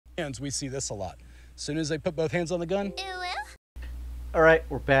Hands, we see this a lot. As soon as they put both hands on the gun. All right,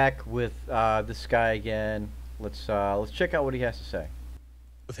 we're back with this guy again. Let's check out what he has to say.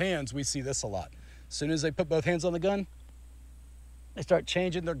 With hands, we see this a lot. As soon as they put both hands on the gun, they start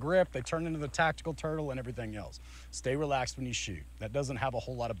changing their grip. They turn into the tactical turtle and everything else. Stay relaxed when you shoot. That doesn't have a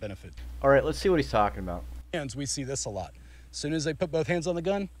whole lot of benefit. All right, let's see what he's talking about. Hands, we see this a lot. As soon as they put both hands on the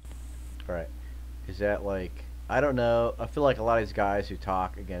gun. All right, is that like, I don't know. I feel like a lot of these guys who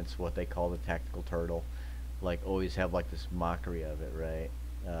talk against what they call the tactical turtle, like always have like this mockery of it, right?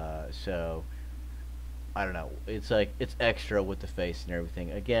 So I don't know. It's like it's extra with the face and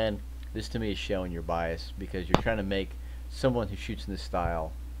everything. Again, this to me is showing your bias because you're trying to make someone who shoots in this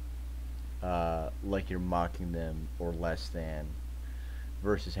style like you're mocking them or less than,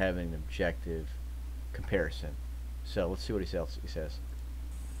 versus having an objective comparison. So let's see what he says.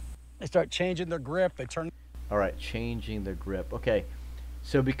 They start changing their grip. They turn. All right, changing their grip. Okay,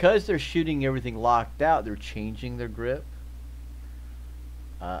 so because they're shooting everything locked out, they're changing their grip.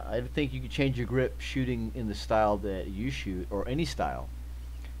 I don't think you can change your grip shooting in the style that you shoot, or any style.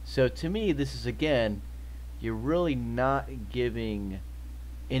 So to me, this is, again, you're really not giving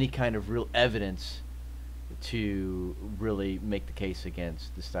any kind of real evidence to really make the case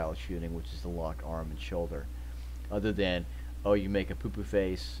against the style of shooting, which is the locked arm and shoulder. Other than, oh, you make a poo-poo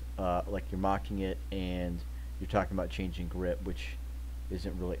face, like you're mocking it, and you're talking about changing grip, which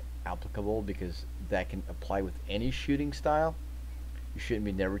isn't really applicable because that can apply with any shooting style. You shouldn't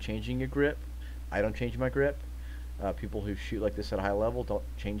be never changing your grip. I don't change my grip. People who shoot like this at a high level don't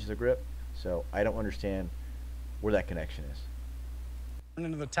change their grip. So I don't understand where that connection is.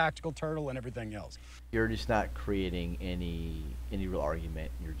 Into the tactical turtle and everything else. You're just not creating any real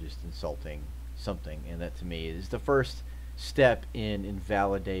argument. You're just insulting something, and that to me is the first step in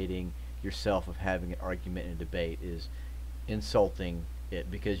invalidating yourself of having an argument and a debate, is insulting it,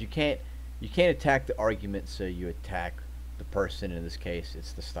 because you can't attack the argument, so you attack the person. In this case,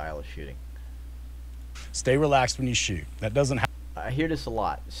 it's the style of shooting. Stay relaxed when you shoot. That doesn't happen. I hear this a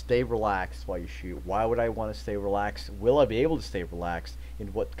lot. Stay relaxed while you shoot. Why would I want to stay relaxed? Will I be able to stay relaxed?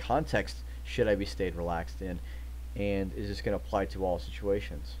 In what context should I be stayed relaxed in? And is this going to apply to all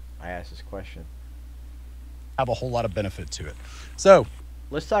situations? I ask this question. Have a whole lot of benefit to it. So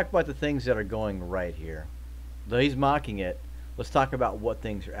let's talk about the things that are going right here. Though he's mocking it, let's talk about what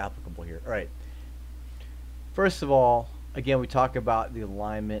things are applicable here. All right. First of all, again, we talk about the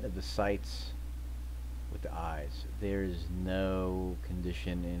alignment of the sights with the eyes. There is no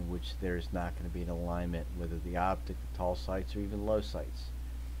condition in which there is not going to be an alignment, whether the optic, the tall sights, or even low sights.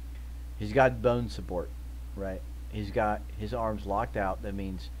 He's got bone support, right? He's got his arms locked out. That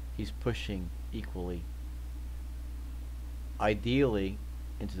means he's pushing equally, ideally,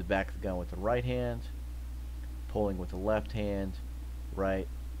 into the back of the gun with the right hand, pulling with the left hand, right?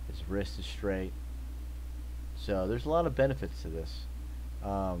 His wrist is straight. So there's a lot of benefits to this.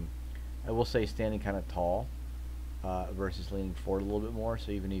 I will say standing kind of tall versus leaning forward a little bit more.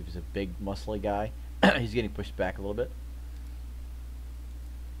 So even if he's a big, muscly guy, he's getting pushed back a little bit.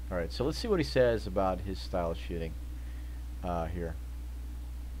 All right, so let's see what he says about his style of shooting here.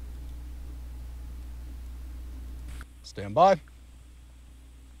 stand by.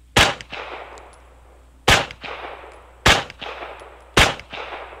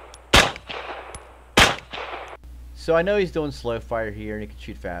 So I know he's doing slow fire here, and he can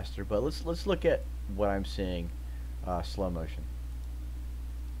shoot faster. But let's look at what I'm seeing, slow motion.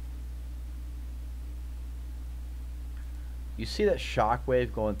 You see that shock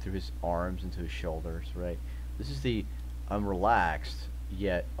wave going through his arms into his shoulders, right? This is the I'm relaxed,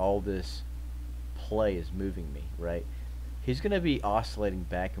 yet all this play is moving me, right? He's going to be oscillating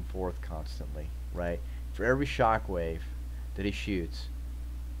back and forth constantly, right? For every shock wave that he shoots,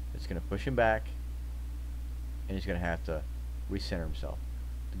 it's going to push him back, and he's going to have to recenter himself.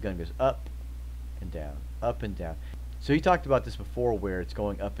 The gun goes up and down, up and down. So he talked about this before, where it's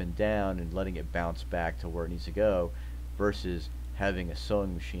going up and down and letting it bounce back to where it needs to go, versus having a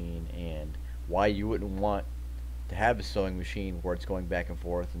sewing machine, and why you wouldn't want to have a sewing machine where it's going back and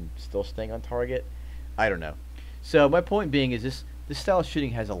forth and still staying on target. I don't know. So my point being is this style of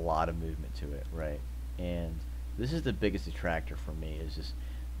shooting has a lot of movement to it, right? And this is the biggest detractor for me, is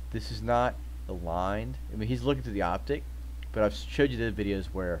this is not aligned. I mean, he's looking through the optic, but I've showed you the videos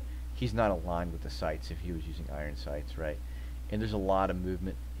where he's not aligned with the sights if he was using iron sights, right? And there's a lot of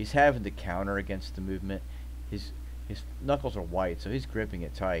movement. He's having to counter against the movement. His knuckles are white, so he's gripping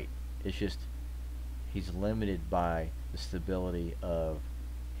it tight. It's just he's limited by the stability of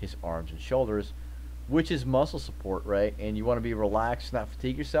his arms and shoulders, which is muscle support, right? And you want to be relaxed, not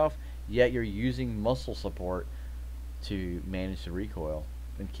fatigue yourself, yet you're using muscle support to manage the recoil.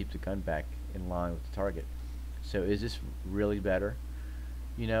 and keep the gun back in line with the target. So is this really better?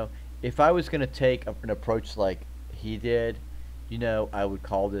 You know, if I was going to take an approach like he did, I would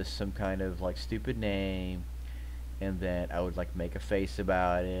call this some kind of like stupid name, and then I would like make a face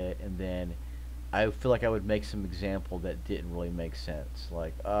about it, and then I feel like I would make some example that didn't really make sense.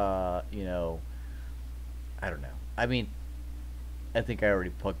 Like, I don't know. I mean, I think I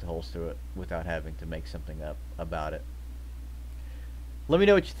already poked holes through it without having to make something up about it. Let me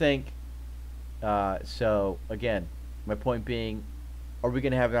know what you think. So, again, my point being, are we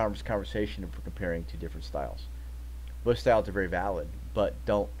going to have an honest conversation if we're comparing two different styles? Both styles are very valid, but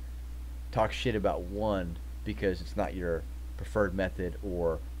don't talk shit about one because it's not your preferred method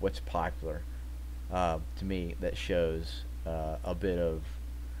or what's popular. To me, that shows a bit of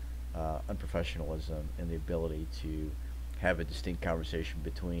unprofessionalism and the ability to have a distinct conversation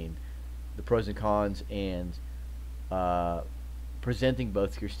between the pros and cons and presenting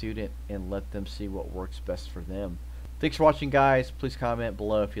both to your student and let them see what works best for them. Thanks for watching, guys. Please comment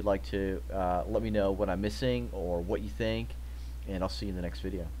below if you'd like to let me know what I'm missing or what you think, and I'll see you in the next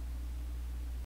video.